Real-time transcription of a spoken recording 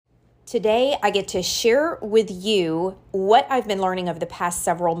Today, I get to share with you what I've been learning over the past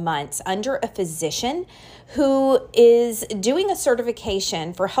several months under a physician who is doing a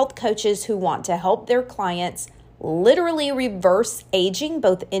certification for health coaches who want to help their clients literally reverse aging,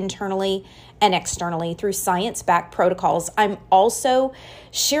 both internally and externally through science-backed protocols. I'm also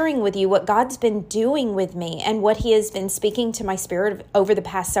sharing with you what God's been doing with me and what He has been speaking to my spirit over the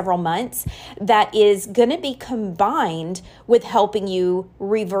past several months that is going to be combined with helping you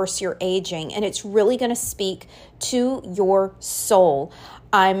reverse your aging. And it's really going to speak to your soul.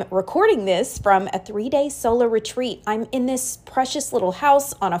 I'm recording this from a 3-day solo retreat. I'm in this precious little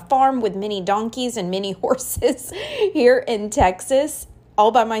house on a farm with many donkeys and many horses here in Texas,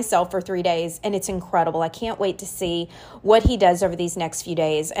 all by myself for 3 days, and it's incredible. I can't wait to see what He does over these next few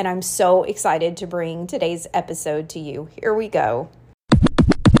days, and I'm so excited to bring today's episode to you. Here we go.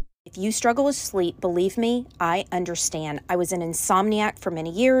 If you struggle with sleep, believe me, I understand. I was an insomniac for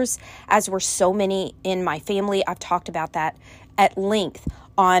many years, as were so many in my family. I've talked about that at length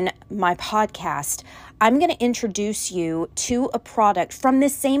on my podcast. I'm going to introduce you to a product from the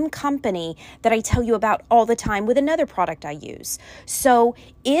same company that I tell you about all the time with another product I use. So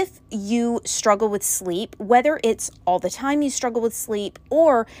if you struggle with sleep, whether it's all the time you struggle with sleep,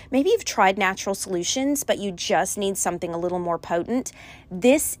 or maybe you've tried natural solutions, but you just need something a little more potent,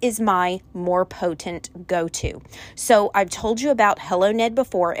 this is my more potent go-to. So I've told you about Hello Ned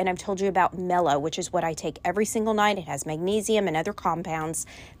before, and I've told you about Mellow, which is what I take every single night. It has magnesium and other compounds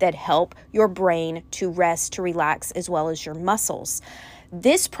that help your brain to rest, to relax, as well as your muscles.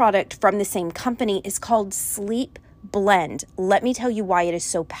 This product from the same company is called Sleep Blend. Let me tell you why it is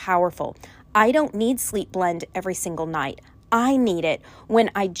so powerful. I don't need Sleep Blend every single night. I need it when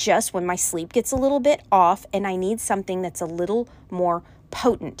my sleep gets a little bit off and I need something that's a little more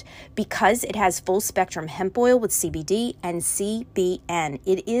potent because it has full spectrum hemp oil with CBD and CBN.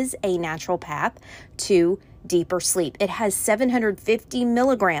 It is a natural path to deeper sleep. It has 750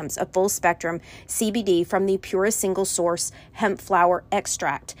 milligrams of full spectrum CBD from the purest single source hemp flower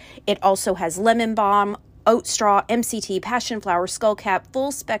extract. It also has lemon balm, oat straw, MCT, passion flower, skullcap,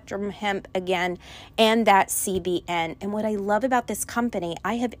 full spectrum hemp again, and that CBN. And what I love about this company,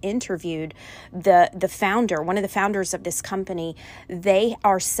 I have interviewed the founder, one of the founders of this company. They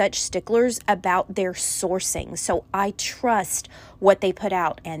are such sticklers about their sourcing. So I trust what they put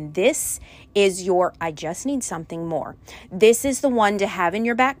out. And this is I just need something more. This is the one to have in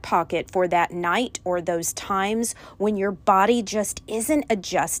your back pocket for that night or those times when your body just isn't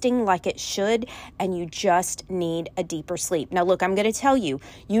adjusting like it should and you just need a deeper sleep. Now, look, I'm going to tell you,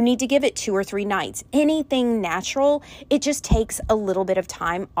 you need to give it 2 or 3 nights. Anything natural, it just takes a little bit of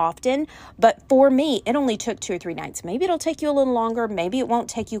time often. But for me, it only took 2 or 3 nights. Maybe it'll take you a little longer. Maybe it won't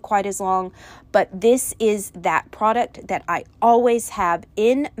take you quite as long. But this is that product that I always have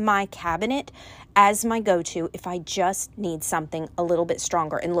in my cabinet as my go-to if I just need something a little bit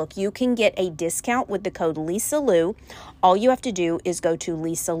stronger. And look, you can get a discount with the code Lisa Lou. All you have to do is go to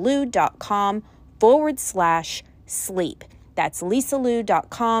lisalou.com/sleep. That's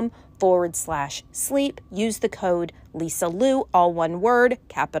lisalou.com/sleep. Use the code Lisa Lou, all one word,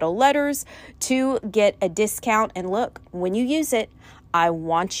 capital letters, to get a discount. And look, when you use it, I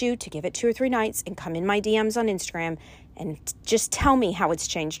want you to give it 2 or 3 nights and come in my DMs on Instagram and just tell me how it's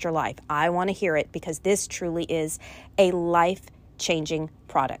changed your life. I want to hear it because this truly is a life-changing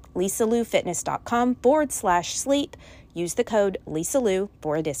product. LisaLouFitness.com/sleep. Use the code Lisa Lou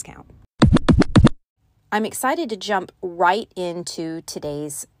for a discount. I'm excited to jump right into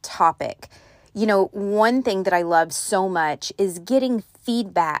today's topic. You know, one thing that I love so much is getting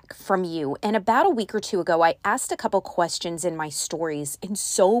feedback from you. And about a week or 2 ago, I asked a couple questions in my stories, and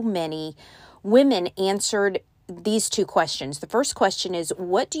so many women answered these 2 questions. The first question is,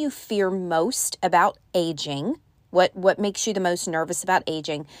 what do you fear most about aging? What makes you the most nervous about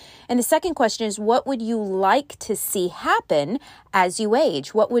aging? And the second question is, what would you like to see happen as you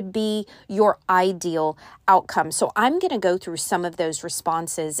age? What would be your ideal outcome? So I'm going to go through some of those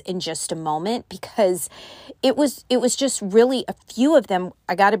responses in just a moment because it was just really a few of them,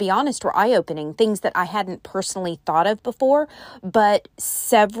 I got to be honest, were eye-opening, things that I hadn't personally thought of before, but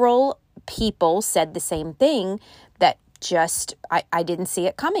several people said the same thing that I didn't see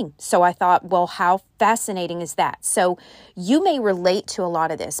it coming. So I thought, well, how fascinating is that? So you may relate to a lot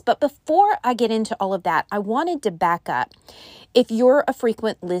of this, but before I get into all of that, I wanted to back up. If you're a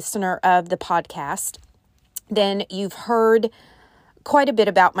frequent listener of the podcast, then you've heard quite a bit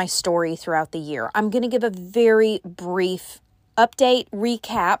about my story throughout the year. I'm going to give a very brief update,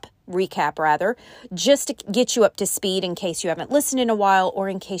 recap, just to get you up to speed in case you haven't listened in a while or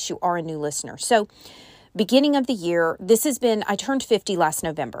in case you are a new listener. So beginning of the year, I turned 50 last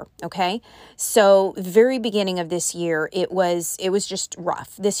November. Okay. So very beginning of this year, it was just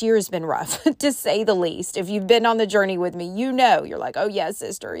rough. This year has been rough to say the least. If you've been on the journey with me, you're like, oh yeah,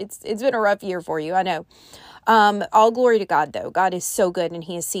 sister, it's been a rough year for you. I know. All glory to God though. God is so good and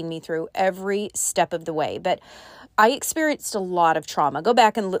he has seen me through every step of the way. But I experienced a lot of trauma. Go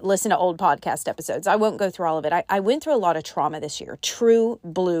back and listen to old podcast episodes. I won't go through all of it. I went through a lot of trauma this year, true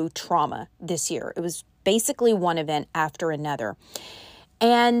blue trauma this year. It was basically one event after another.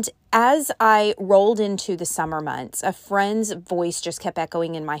 And as I rolled into the summer months, a friend's voice just kept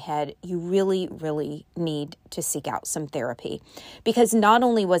echoing in my head, you really, really need to seek out some therapy. Because not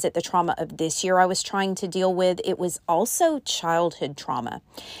only was it the trauma of this year I was trying to deal with, it was also childhood trauma.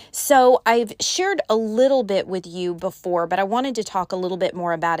 So I've shared a little bit with you before, but I wanted to talk a little bit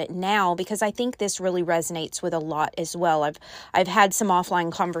more about it now because I think this really resonates with a lot as well. I've had some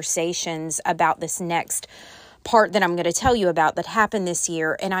offline conversations about this next part that I'm going to tell you about that happened this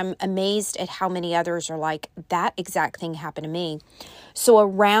year. And I'm amazed at how many others are like, that exact thing happened to me. So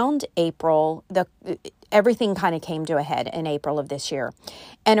around April, everything kind of came to a head in April of this year.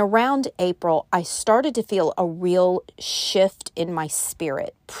 And around April, I started to feel a real shift in my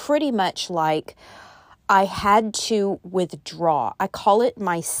spirit, pretty much like I had to withdraw. I call it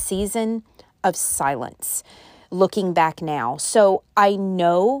my season of silence. Looking back now. So I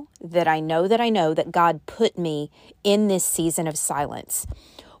know that God put me in this season of silence.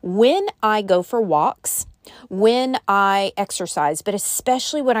 When I go for walks, when I exercise, but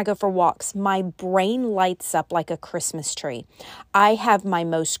especially when I go for walks, my brain lights up like a Christmas tree. I have my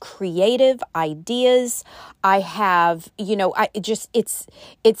most creative ideas. I have,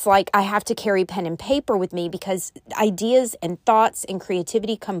 it's like I have to carry pen and paper with me because ideas and thoughts and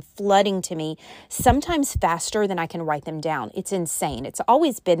creativity come flooding to me, sometimes faster than I can write them down. It's insane. It's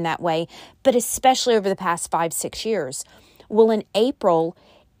always been that way, but especially over the past 5-6 years. Well, in April,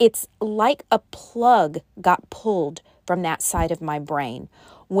 it's like a plug got pulled from that side of my brain.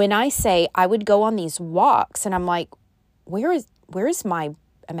 When I say I would go on these walks and I'm like, where is my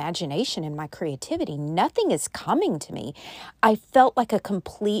imagination and my creativity? Nothing is coming to me. I felt like a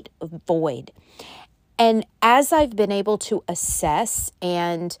complete void. And as I've been able to assess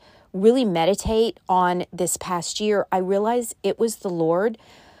and really meditate on this past year, I realized it was the Lord,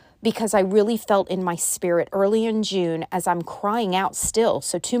 because I really felt in my spirit early in June as I'm crying out still.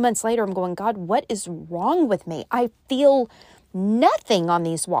 So 2 months later, I'm going, God, what is wrong with me? I feel nothing on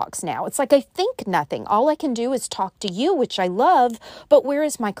these walks now. It's like I think nothing. All I can do is talk to you, which I love, but where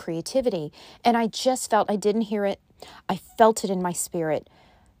is my creativity? And I just felt, I didn't hear it. I felt it in my spirit.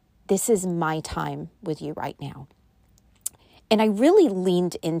 This is my time with you right now. And I really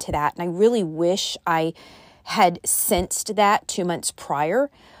leaned into that. And I really wish I had sensed that 2 months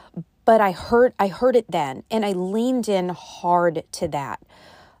prior. But I heard it then, and I leaned in hard to that.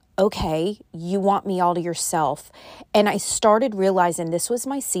 Okay, you want me all to yourself. And I started realizing this was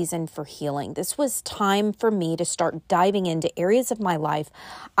my season for healing. This was time for me to start diving into areas of my life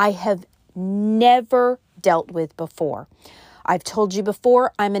I have never dealt with before. I've told you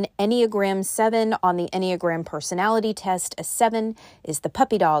before, I'm an Enneagram 7 on the Enneagram personality test. A 7 is the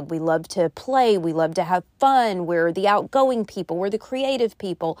puppy dog. We love to play. We love to have fun. We're the outgoing people. We're the creative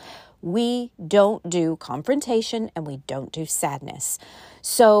people. We don't do confrontation and we don't do sadness.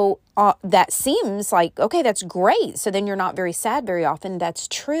 So that seems like, okay, that's great. So then you're not very sad very often. That's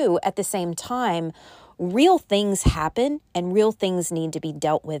true. At the same time, real things happen and real things need to be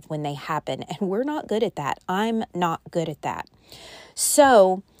dealt with when they happen. And we're not good at that. I'm not good at that.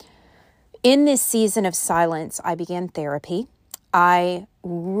 So in this season of silence, I began therapy. I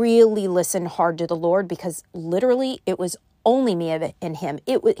really listened hard to the Lord because literally it was only me and him.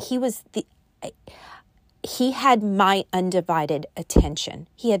 He had my undivided attention.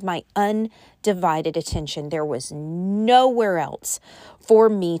 He had my undivided attention. There was nowhere else for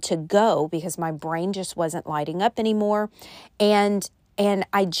me to go because my brain just wasn't lighting up anymore. And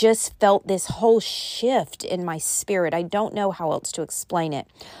I just felt this whole shift in my spirit. I don't know how else to explain it.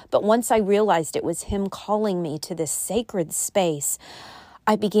 But once I realized it was him calling me to this sacred space,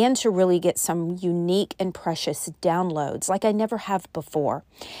 I began to really get some unique and precious downloads like I never have before.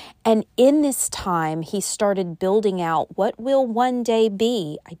 And in this time, he started building out what will one day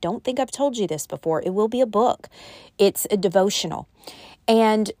be. I don't think I've told you this before. It will be a book. It's a devotional.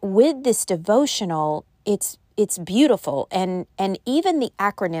 And with this devotional, it's beautiful. And even the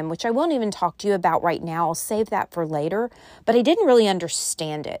acronym, which I won't even talk to you about right now, I'll save that for later, but I didn't really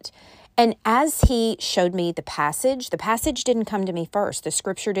understand it. And as he showed me the passage didn't come to me first. The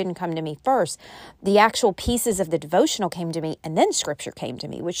scripture didn't come to me first. The actual pieces of the devotional came to me, and then scripture came to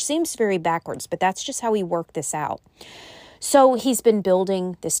me, which seems very backwards, but that's just how he worked this out. So he's been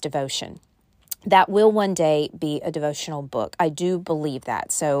building this devotion that will one day be a devotional book. I do believe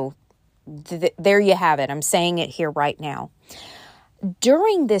that. So there you have it. I'm saying it here right now.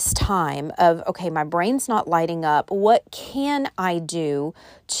 During this time of, okay, my brain's not lighting up, what can I do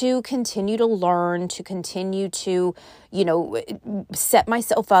to continue to learn, to continue to, set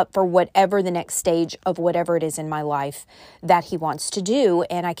myself up for whatever the next stage of whatever it is in my life that he wants to do?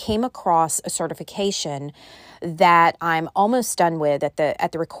 And I came across a certification that I'm almost done with at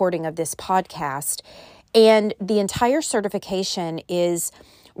the recording of this podcast. And the entire certification is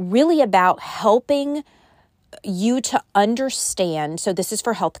really about helping you to understand. So this is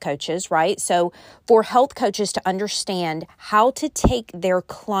for health coaches, right? So for health coaches to understand how to take their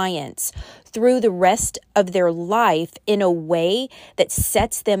clients through the rest of their life in a way that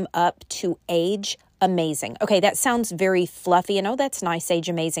sets them up to age amazing. Okay, that sounds very fluffy. And that's nice, age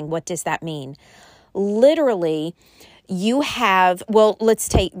amazing. What does that mean? Literally, you have,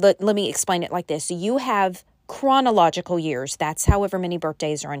 let me explain it like this. You have chronological years. That's however many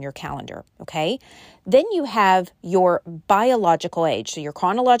birthdays are on your calendar, okay? Then you have your biological age. So your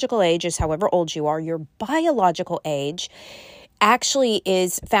chronological age is however old you are. Your biological age actually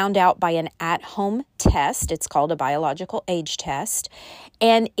is found out by an at-home test. It's called a biological age test.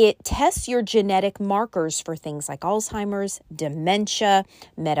 And it tests your genetic markers for things like Alzheimer's, dementia,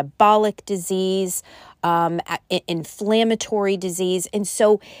 metabolic disease, inflammatory disease. And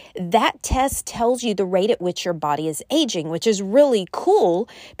so that test tells you the rate at which your body is aging, which is really cool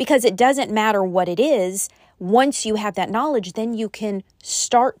because it doesn't matter what it is. Once you have that knowledge, then you can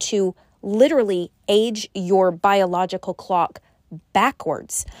start to literally age your biological clock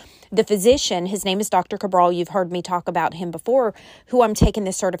backwards. The physician, his name is Dr. Cabral, you've heard me talk about him before, who I'm taking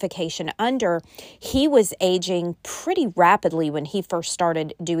this certification under. He was aging pretty rapidly when he first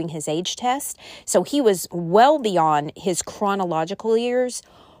started doing his age test. So he was well beyond his chronological years.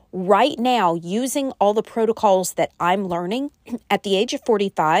 Right now, using all the protocols that I'm learning, at the age of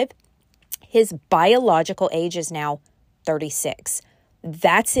 45, his biological age is now 36.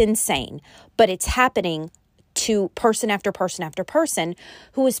 That's insane, but it's happening to person after person after person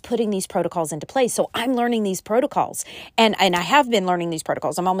who is putting these protocols into place. So I'm learning these protocols and I have been learning these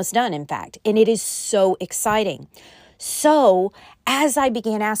protocols. I'm almost done, in fact, and it is so exciting. So as I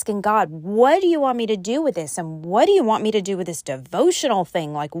began asking God, what do you want me to do with this? And what do you want me to do with this devotional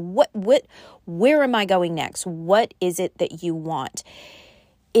thing? Like where am I going next? What is it that you want?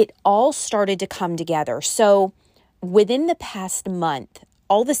 It all started to come together. So within the past month,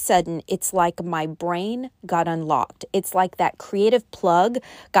 all of a sudden, it's like my brain got unlocked. It's like that creative plug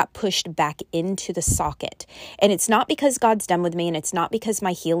got pushed back into the socket. And it's not because God's done with me, and it's not because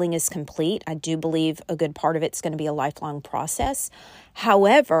my healing is complete. I do believe a good part of it's going to be a lifelong process.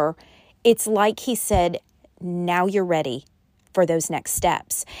 However, it's like he said, now you're ready for those next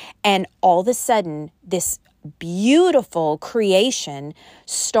steps. And all of a sudden, this beautiful creation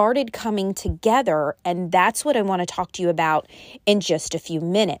started coming together, and that's what I want to talk to you about in just a few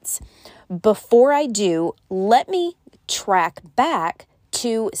minutes. Before I do, let me track back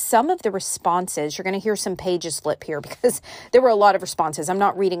to some of the responses. You're going to hear some pages flip here because there were a lot of responses. I'm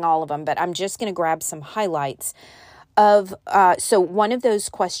not reading all of them, but I'm just going to grab some highlights of, so one of those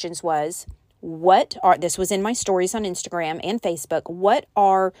questions was, this was in my stories on Instagram and Facebook, what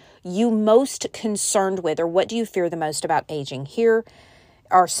are you most concerned with, or what do you fear the most about aging? Here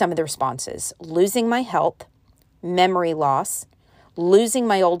are some of the responses. Losing my health, memory loss, losing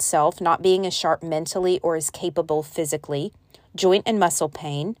my old self, not being as sharp mentally or as capable physically, joint and muscle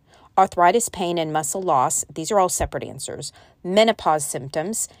pain, arthritis pain and muscle loss. These are all separate answers. Menopause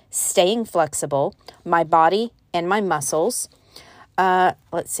symptoms, staying flexible, my body and my muscles.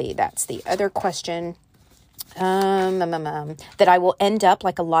 Let's see, that's the other question. That I will end up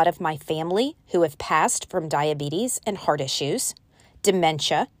like a lot of my family who have passed from diabetes and heart issues,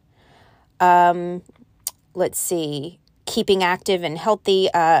 dementia. Let's see, keeping active and healthy,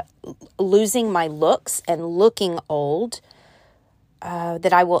 losing my looks and looking old.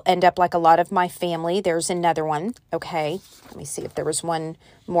 That I will end up like a lot of my family. There's another one. Okay. Let me see if there was one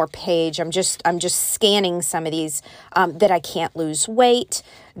more page. I'm just scanning some of these, that I can't lose weight,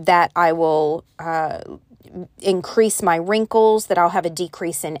 that I will, increase my wrinkles, that I'll have a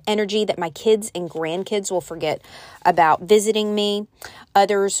decrease in energy, that my kids and grandkids will forget about visiting me.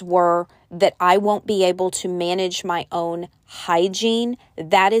 Others were that I won't be able to manage my own hygiene,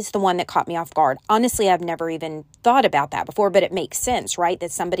 that is the one that caught me off guard. Honestly, I've never even thought about that before, but it makes sense, right?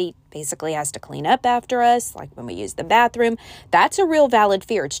 That somebody basically has to clean up after us, like when we use the bathroom. That's a real valid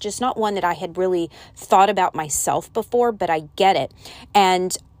fear. It's just not one that I had really thought about myself before, but I get it.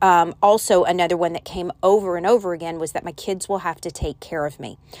 And also another one that came over and over again was that my kids will have to take care of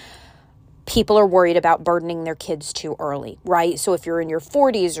me. People are worried about burdening their kids too early, right? So if you're in your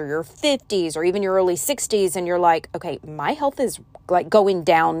 40s or your 50s or even your early 60s and you're like, okay, my health is like going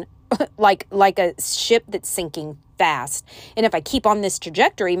down like a ship that's sinking fast. And if I keep on this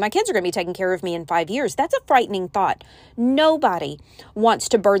trajectory, my kids are going to be taking care of me in 5 years. That's a frightening thought. Nobody wants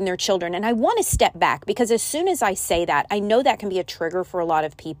to burden their children. And I want to step back because as soon as I say that, I know that can be a trigger for a lot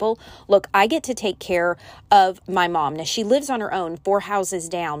of people. Look, I get to take care of my mom. Now, she lives on her own 4 houses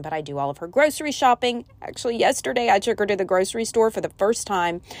down, but I do all of her grocery shopping. Actually, yesterday, I took her to the grocery store for the first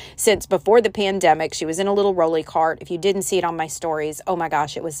time since before the pandemic. She was in a little rolly cart. If you didn't see it on my stories, oh my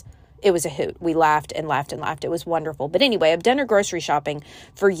gosh, it was a hoot. We laughed and laughed and laughed. It was wonderful. But anyway, I've done her grocery shopping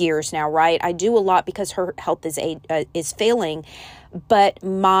for years now, right? I do a lot because her health is failing, but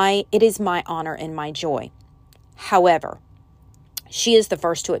it is my honor and my joy. However, she is the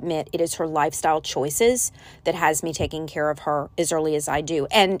first to admit it is her lifestyle choices that has me taking care of her as early as I do.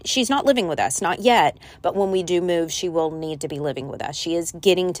 And she's not living with us, not yet. But when we do move, she will need to be living with us. She is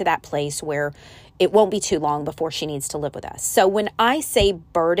getting to that place where it won't be too long before she needs to live with us. So when I say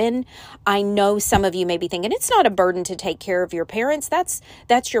burden, I know some of you may be thinking, it's not a burden to take care of your parents. That's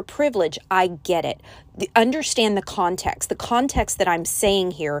your privilege. I get it. Understand the context. The context that I'm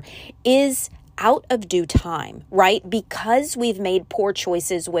saying here is out of due time, right? Because we've made poor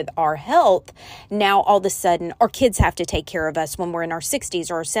choices with our health, now all of a sudden our kids have to take care of us when we're in our 60s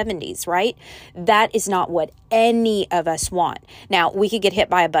or our 70s, right? That is not what any of us want. Now, we could get hit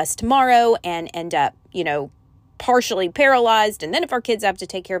by a bus tomorrow and end up, partially paralyzed. And then if our kids have to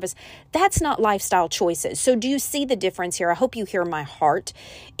take care of us, that's not lifestyle choices. So do you see the difference here? I hope you hear my heart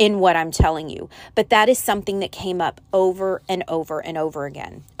in what I'm telling you. But that is something that came up over and over and over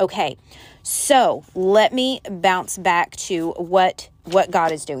again. Okay, so let me bounce back to what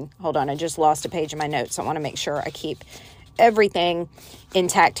God is doing. Hold on, I just lost a page of my notes. I want to make sure I keep everything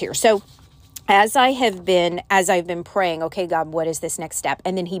intact here. So as I've been praying, okay, God, what is this next step?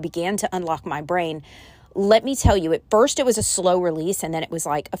 And then he began to unlock my brain. Let me tell you, at first it was a slow release and then it was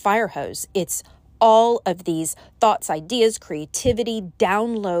like a fire hose. It's all of these thoughts, ideas, creativity,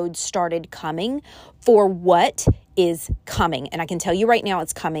 downloads started coming for what is coming. And I can tell you right now,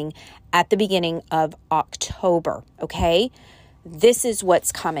 it's coming at the beginning of October, okay? This is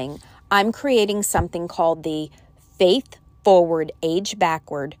what's coming. I'm creating something called the Faith Forward Age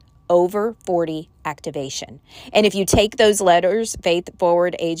Backward Over 40 activation. And if you take those letters, faith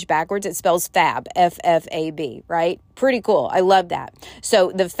forward, age backwards, it spells FAB, FFAB, right? Pretty cool. I love that.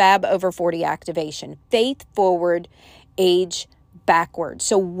 So the FAB over 40 activation, faith forward, age backward.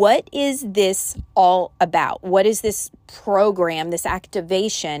 So what is this all about? What is this program, this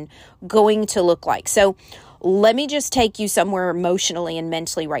activation going to look like? So let me just take you somewhere emotionally and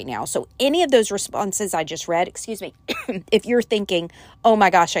mentally right now. So any of those responses I just read, if you're thinking, oh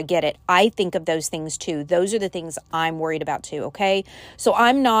my gosh, I get it. I think of those things too. Those are the things I'm worried about too, okay? So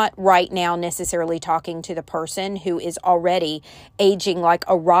I'm not right now necessarily talking to the person who is already aging like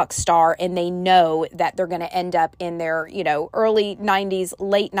a rock star and they know that they're going to end up in their, early 90s,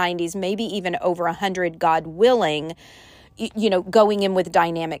 late 90s, maybe even over 100, God willing, going in with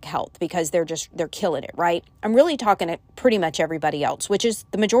dynamic health because they're killing it, right? I'm really talking to pretty much everybody else, which is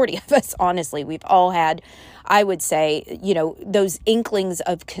the majority of us, honestly. We've all had, I would say, those inklings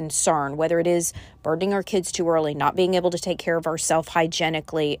of concern, whether it is burdening our kids too early, not being able to take care of ourselves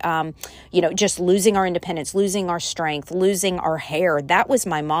hygienically, just losing our independence, losing our strength, losing our hair. That was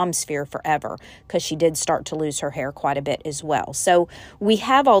my mom's fear forever because she did start to lose her hair quite a bit as well. So we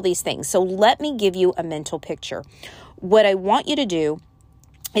have all these things. So let me give you a mental picture. What I want you to do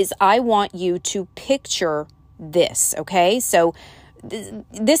is I want you to picture this, okay? So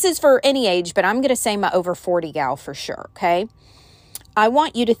this is for any age, but I'm going to say my over 40 gal for sure, okay? I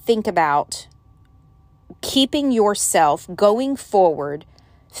want you to think about keeping yourself going forward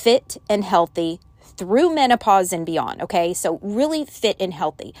fit and healthy through menopause and beyond, okay? So really fit and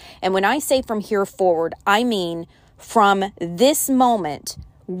healthy. And when I say from here forward, I mean from this moment,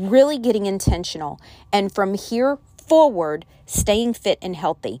 really getting intentional. And from here forward, staying fit and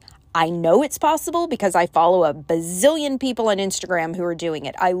healthy. I know it's possible because I follow a bazillion people on Instagram who are doing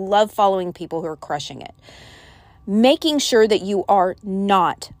it. I love following people who are crushing it. Making sure that you are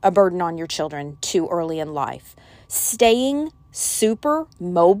not a burden on your children too early in life. Staying super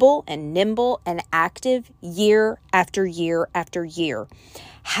mobile and nimble and active year after year after year.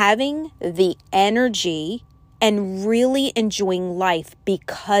 Having the energy and really enjoying life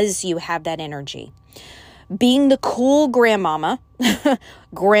because you have that energy. Being the cool grandmama,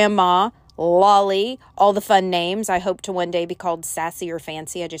 grandma, Lolly, all the fun names. I hope to one day be called Sassy or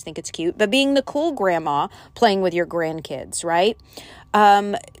Fancy. I just think it's cute. But being the cool grandma playing with your grandkids, right?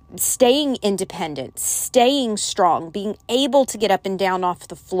 Staying independent, staying strong, being able to get up and down off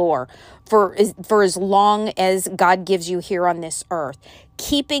the floor for as long as God gives you here on this earth.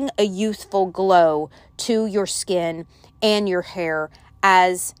 Keeping a youthful glow to your skin and your hair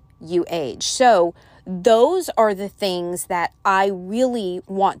as you age. So those are the things that I really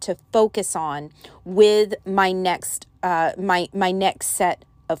want to focus on with my next my next set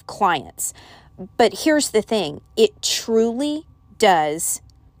of clients. But here's the thing, it truly does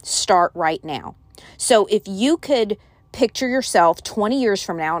start right now. So if you could picture yourself 20 years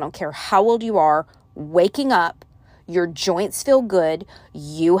from now, I don't care how old you are, waking up, your joints feel good,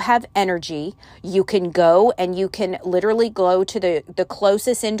 you have energy, you can go and you can literally go to the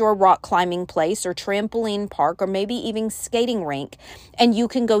closest indoor rock climbing place or trampoline park or maybe even skating rink, and you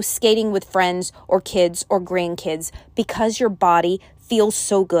can go skating with friends or kids or grandkids because your body feels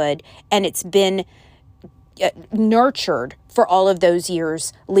so good and it's been nurtured for all of those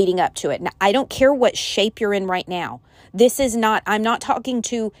years leading up to it. Now, I don't care what shape you're in right now. I'm not talking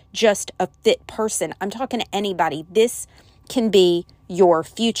to just a fit person. I'm talking to anybody. This can be your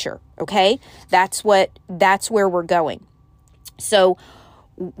future, okay? That's where we're going. So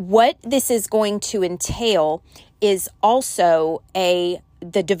what this is going to entail is also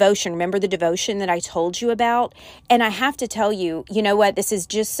the devotion. Remember the devotion that I told you about? And I have to tell you, you know what? This is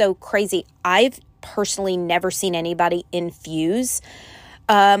just so crazy. I've personally never seen anybody infuse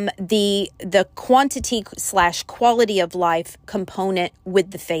the quantity / quality of life component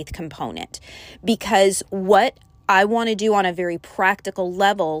with the faith component, because what I want to do on a very practical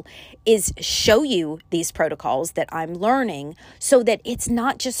level is show you these protocols that I'm learning so that it's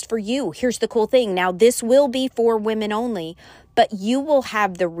not just for you. Here's the cool thing. Now, this will be for women only, but you will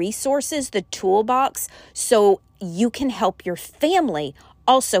have the resources, the toolbox, so you can help your family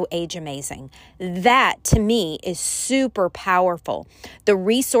also age amazing. That to me is super powerful. The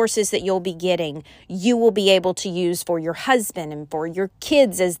resources that you'll be getting, you will be able to use for your husband and for your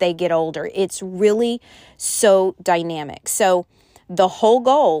kids as they get older. It's really so dynamic. So the whole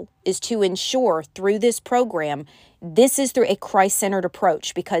goal is to ensure through this program, this is through a Christ-centered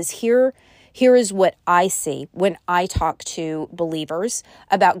approach, because here is what I see when I talk to believers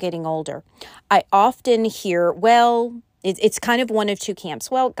about getting older. I often hear, well, it's kind of one of two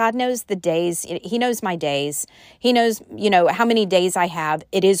camps. Well, God knows the days. He knows my days. He knows, how many days I have.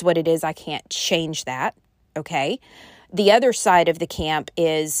 It is what it is. I can't change that. Okay. The other side of the camp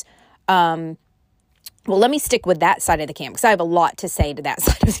is, well, let me stick with that side of the camp because I have a lot to say to that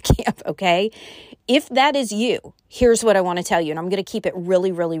side of the camp. Okay. If that is you, here's what I want to tell you, and I'm going to keep it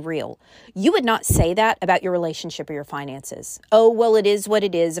really, really real. You would not say that about your relationship or your finances. Oh, well, it is what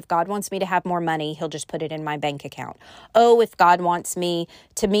it is. If God wants me to have more money, he'll just put it in my bank account. Oh, if God wants me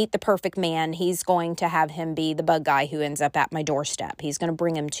to meet the perfect man, he's going to have him be the bug guy who ends up at my doorstep. He's going to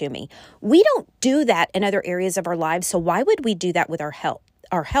bring him to me. We don't do that in other areas of our lives, so why would we do that with our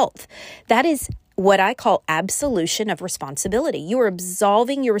health? That is what I call absolution of responsibility. You are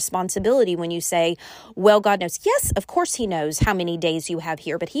absolving your responsibility when you say, well, God knows. Yes, of course he knows how many days you have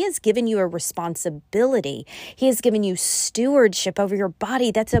here, but he has given you a responsibility. He has given you stewardship over your body.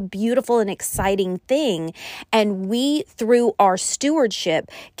 That's a beautiful and exciting thing. And we, through our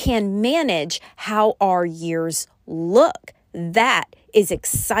stewardship, can manage how our years look. That is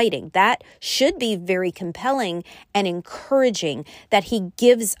exciting. That should be very compelling and encouraging that he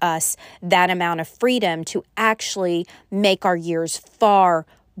gives us that amount of freedom to actually make our years far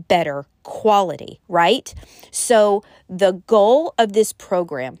better quality, right? So the goal of this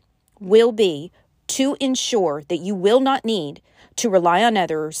program will be to ensure that you will not need to rely on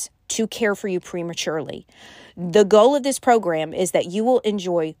others to care for you prematurely. The goal of this program is that you will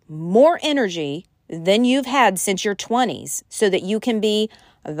enjoy more energy than you've had since your 20s so that you can be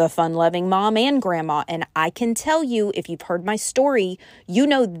the fun-loving mom and grandma. And I can tell you, if you've heard my story, you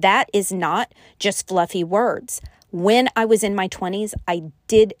know that is not just fluffy words. When I was in my 20s, I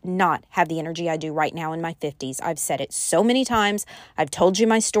did not have the energy I do right now in my 50s. I've said it so many times. I've told you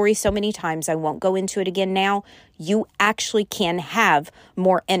my story so many times. I won't go into it again now. You actually can have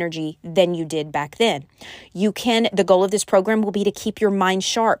more energy than you did back then. The goal of this program will be to keep your mind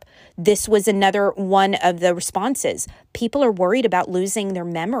sharp. This was another one of the responses. People are worried about losing their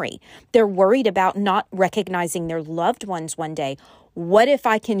memory. They're worried about not recognizing their loved ones one day. What if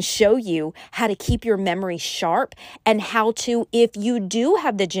I can show you how to keep your memory sharp and how to, if you do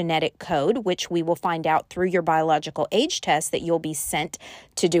have the genetic code, which we will find out through your biological age test that you'll be sent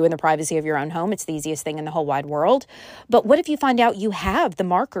to do in the privacy of your own home. It's the easiest thing in the whole wide world. But what if you find out you have the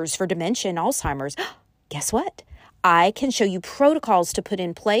markers for dementia and Alzheimer's? Guess what? I can show you protocols to put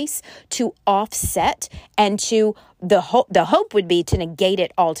in place to offset and to the hope would be to negate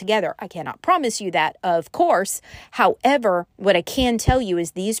it altogether. I cannot promise you that, of course. However, what I can tell you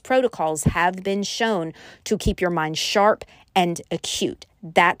is these protocols have been shown to keep your mind sharp and acute.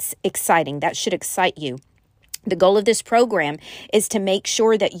 That's exciting. That should excite you. The goal of this program is to make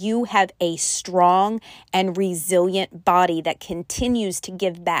sure that you have a strong and resilient body that continues to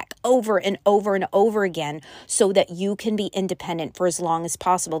give back over and over and over again so that you can be independent for as long as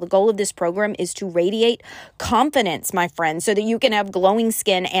possible. The goal of this program is to radiate confidence, my friends, so that you can have glowing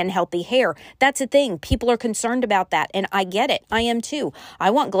skin and healthy hair. That's a thing. People are concerned about that, and I get it. I am too.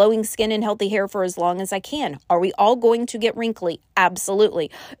 I want glowing skin and healthy hair for as long as I can. Are we all going to get wrinkly? Absolutely.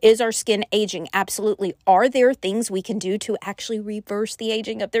 Is our skin aging? Absolutely. Are there things we can do to actually reverse the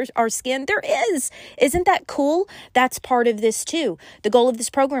aging of our skin? There is. Isn't that cool? That's part of this too. The goal of this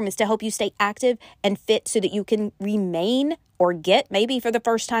program is to help you stay active and fit so that you can remain or get, maybe for the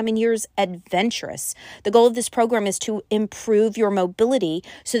first time in years, adventurous. The goal of this program is to improve your mobility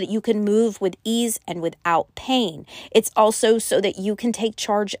so that you can move with ease and without pain. It's also so that you can take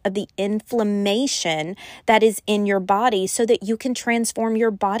charge of the inflammation that is in your body so that you can transform your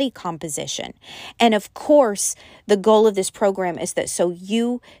body composition. And of course, the goal of this program is that so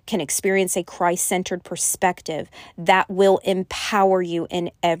you can experience a Christ-centered perspective that will empower you in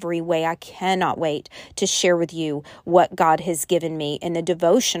every way. I cannot wait to share with you what God has given me in the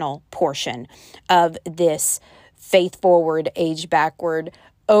devotional portion of this Faith Forward, Age Backward,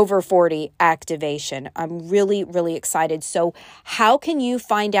 Over 40 activation. I'm really, really excited. So how can you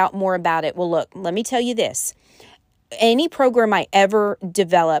find out more about it? Well, look, let me tell you this. Any program I ever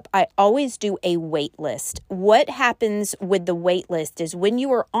develop, I always do a wait list. What happens with the wait list is when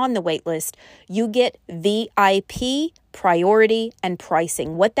you are on the wait list, you get VIP, priority, and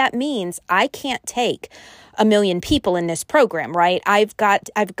pricing. What that means, I can't take 1 million people in this program, right? I've got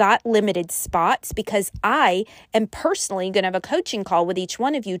limited spots because I am personally going to have a coaching call with each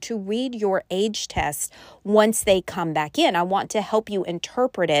one of you to read your age test once they come back in. I want to help you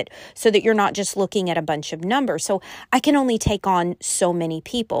interpret it so that you're not just looking at a bunch of numbers. So I can only take on so many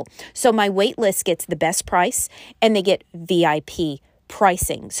people. So my wait list gets the best price and they get VIP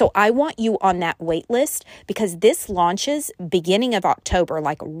pricing. So I want you on that wait list because this launches beginning of October,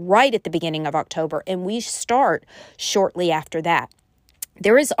 like right at the beginning of October, and we start shortly after that.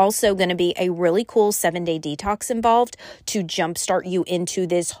 There is also going to be a really cool 7-day detox involved to jumpstart you into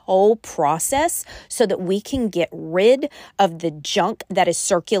this whole process so that we can get rid of the junk that is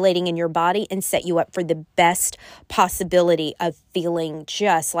circulating in your body and set you up for the best possibility of feeling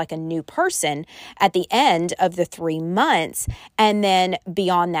just like a new person at the end of the 3 months. And then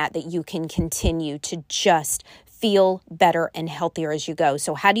beyond that you can continue to just feel better and healthier as you go.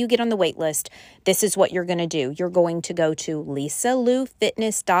 So how do you get on the wait list? This is what you're going to do. You're going to go to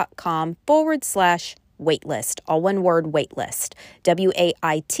lisaloufitness.com/waitlist. All one word, waitlist.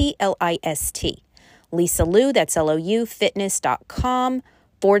 WAITLIST. Lisa Lou, that's LOU,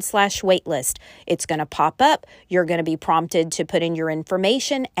 fitness.com/waitlist. It's going to pop up. You're going to be prompted to put in your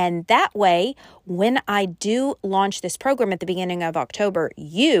information. And that way, when I do launch this program at the beginning of October,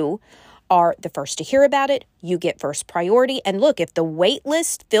 you are the first to hear about it. You get first priority. And look, if the wait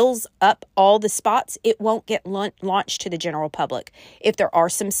list fills up all the spots, it won't get launched to the general public. If there are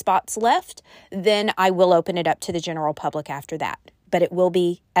some spots left, then I will open it up to the general public after that. But it will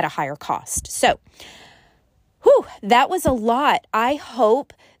be at a higher cost. So, that was a lot. I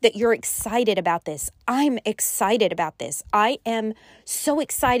hope that you're excited about this. I'm excited about this. I am so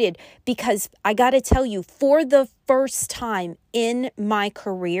excited because I got to tell you, for the first time in my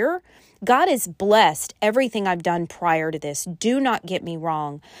career, God has blessed everything I've done prior to this. Do not get me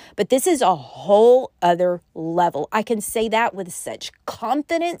wrong, but this is a whole other level. I can say that with such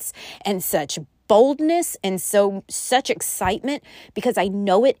confidence and such boldness and such excitement because I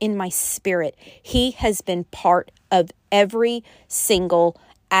know it in my spirit. He has been part of every single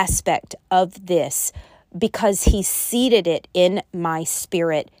aspect of this because he seeded it in my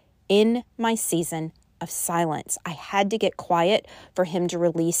spirit in my season of silence. I had to get quiet for him to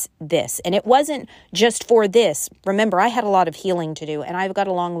release this. And it wasn't just for this. Remember, I had a lot of healing to do and I've got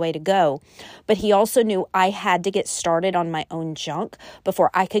a long way to go. But he also knew I had to get started on my own junk before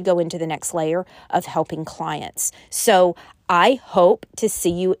I could go into the next layer of helping clients. So I hope to see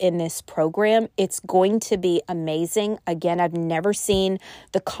you in this program. It's going to be amazing. Again, I've never seen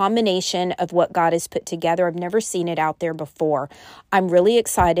the combination of what God has put together. I've never seen it out there before. I'm really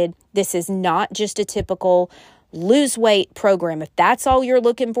excited. This is not just a typical lose weight program. If that's all you're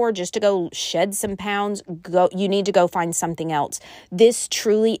looking for, just to go shed some pounds, you need to go find something else. This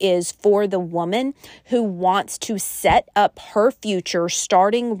truly is for the woman who wants to set up her future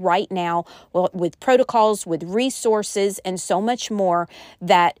starting right now, with protocols, with resources, and so much more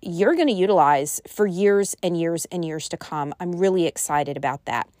that you're going to utilize for years and years and years to come. I'm really excited about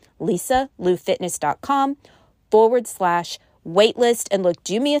that. LisaLouFitness.com/waitlist. And look,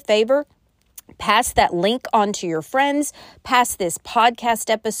 do me a favor. Pass that link on to your friends. Pass this podcast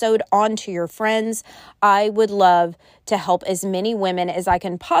episode on to your friends. I would love to help as many women as I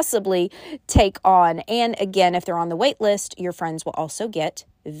can possibly take on. And again, if they're on the wait list, your friends will also get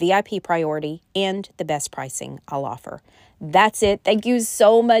VIP priority and the best pricing I'll offer. That's it. Thank you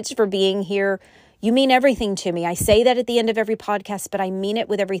so much for being here. You mean everything to me. I say that at the end of every podcast, but I mean it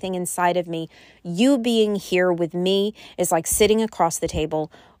with everything inside of me. You being here with me is like sitting across the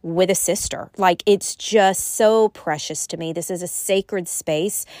table with a sister. Like, it's just so precious to me. This is a sacred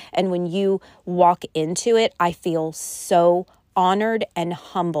space. And when you walk into it, I feel so honored and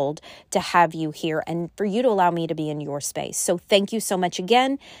humbled to have you here and for you to allow me to be in your space. So thank you so much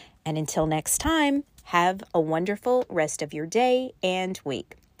again. And until next time, have a wonderful rest of your day and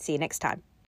week. See you next time.